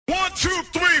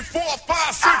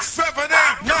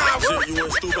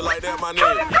my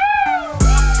nigga.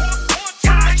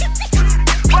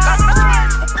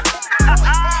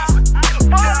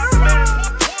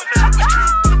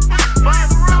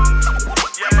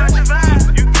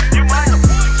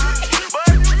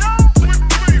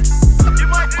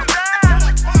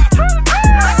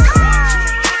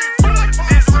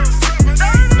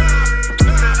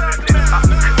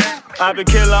 I've been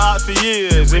killing ops for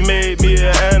years, it made me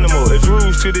an animal. It's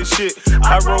rules to this shit,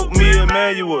 I wrote me a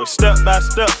manual. Step by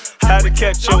step, how to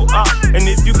catch your op. And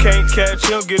if you can't catch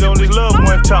him, get on this loved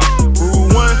one top. Rule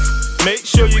 1, make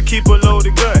sure you keep a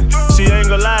loaded gun. See, I ain't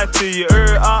gonna lie to you,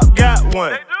 every op got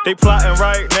one. They plotting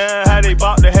right now, how they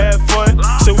bout to have fun.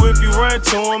 So if you run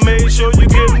to them, make sure you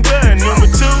get them done. Number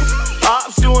 2,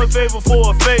 ops doing favor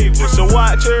for a favor, so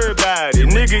watch everybody,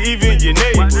 nigga, even your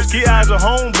neighbors. Keep eyes on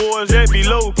homeboys that be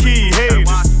low-key haters.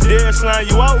 They'll slime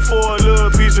you out for a little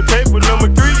piece of paper.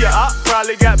 Number 3, your op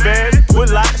probably got bad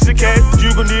with lots of cash.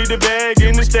 You gon' need the bag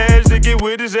in the stash to get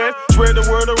with his ass. Spread the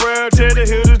word around, tell the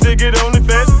hitters to get on the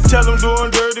fast. Tell them doing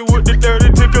dirty with the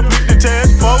dirty to complete the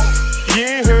task. Folk, you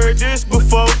ain't heard this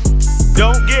before.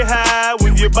 Don't get high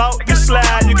when you're about to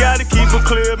slide. You gotta keep a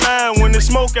clear mind when there's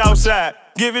smoke outside.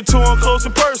 Give it to them close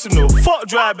and personal, fuck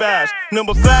drive-bys.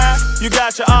 Number 5, you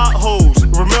got your art hoes.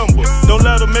 Remember, don't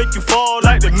let them make you fall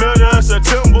like the middle of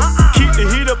September. Keep the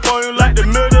heat up on you like the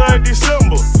middle of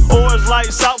December. Or it's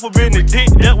like South of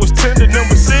Benedict, that was tender.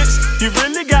 Number 6, you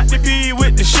really got to be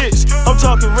with the shits. I'm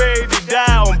talking ready to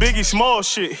die on Biggie Small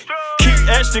shit. Keep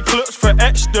extra clips for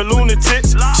extra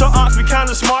lunatics. Some ops be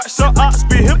kinda smart, some ops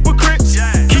be hypocrites.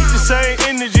 Keep the same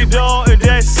energy, dawg, and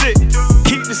that's it.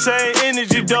 Keep the same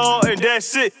energy, dawg, and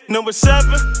that's it. Number 7,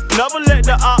 never let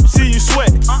the op see you sweat.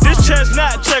 This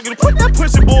chestnut checking, put that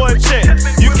pussy boy in check.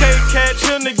 You can't catch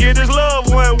him to get his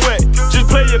loved one wet. Just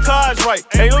play your cards right,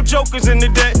 ain't no jokers in the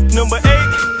deck. Number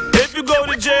 8, if you go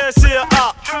to jail, see a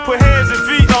op, put hands and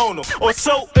feet on him, or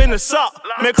soap in the sock.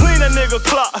 Man, clean a nigga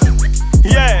clock.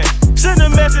 Yeah, send a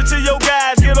message to your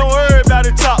guys, get on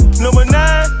everybody top. Number 9,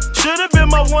 should've been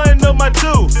my 1, no my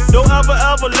 2. Don't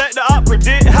ever let the op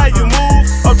predict how you move.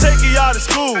 I'm taking y'all to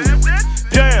school.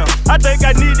 Damn, I think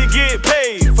I need to get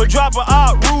paid for dropping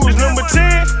out rules. Number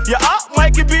 10, your op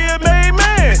might could be a main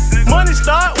man. Money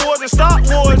start wars and stop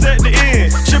wars at the end.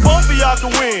 Shit, both of y'all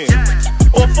can win.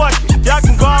 Or fuck it, y'all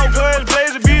can go out guns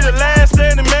blazing, be the last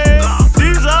standing man.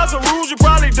 These are some rules you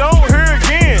probably don't hear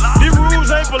again. These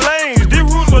rules ain't for lanes, these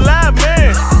rules for live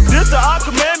men. This the our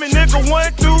commandment, nigga,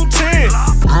 1 through 10.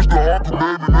 This the our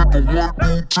commandment, nigga, 1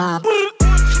 through 10.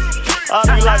 I'll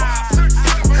be like,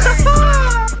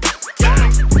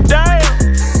 dang.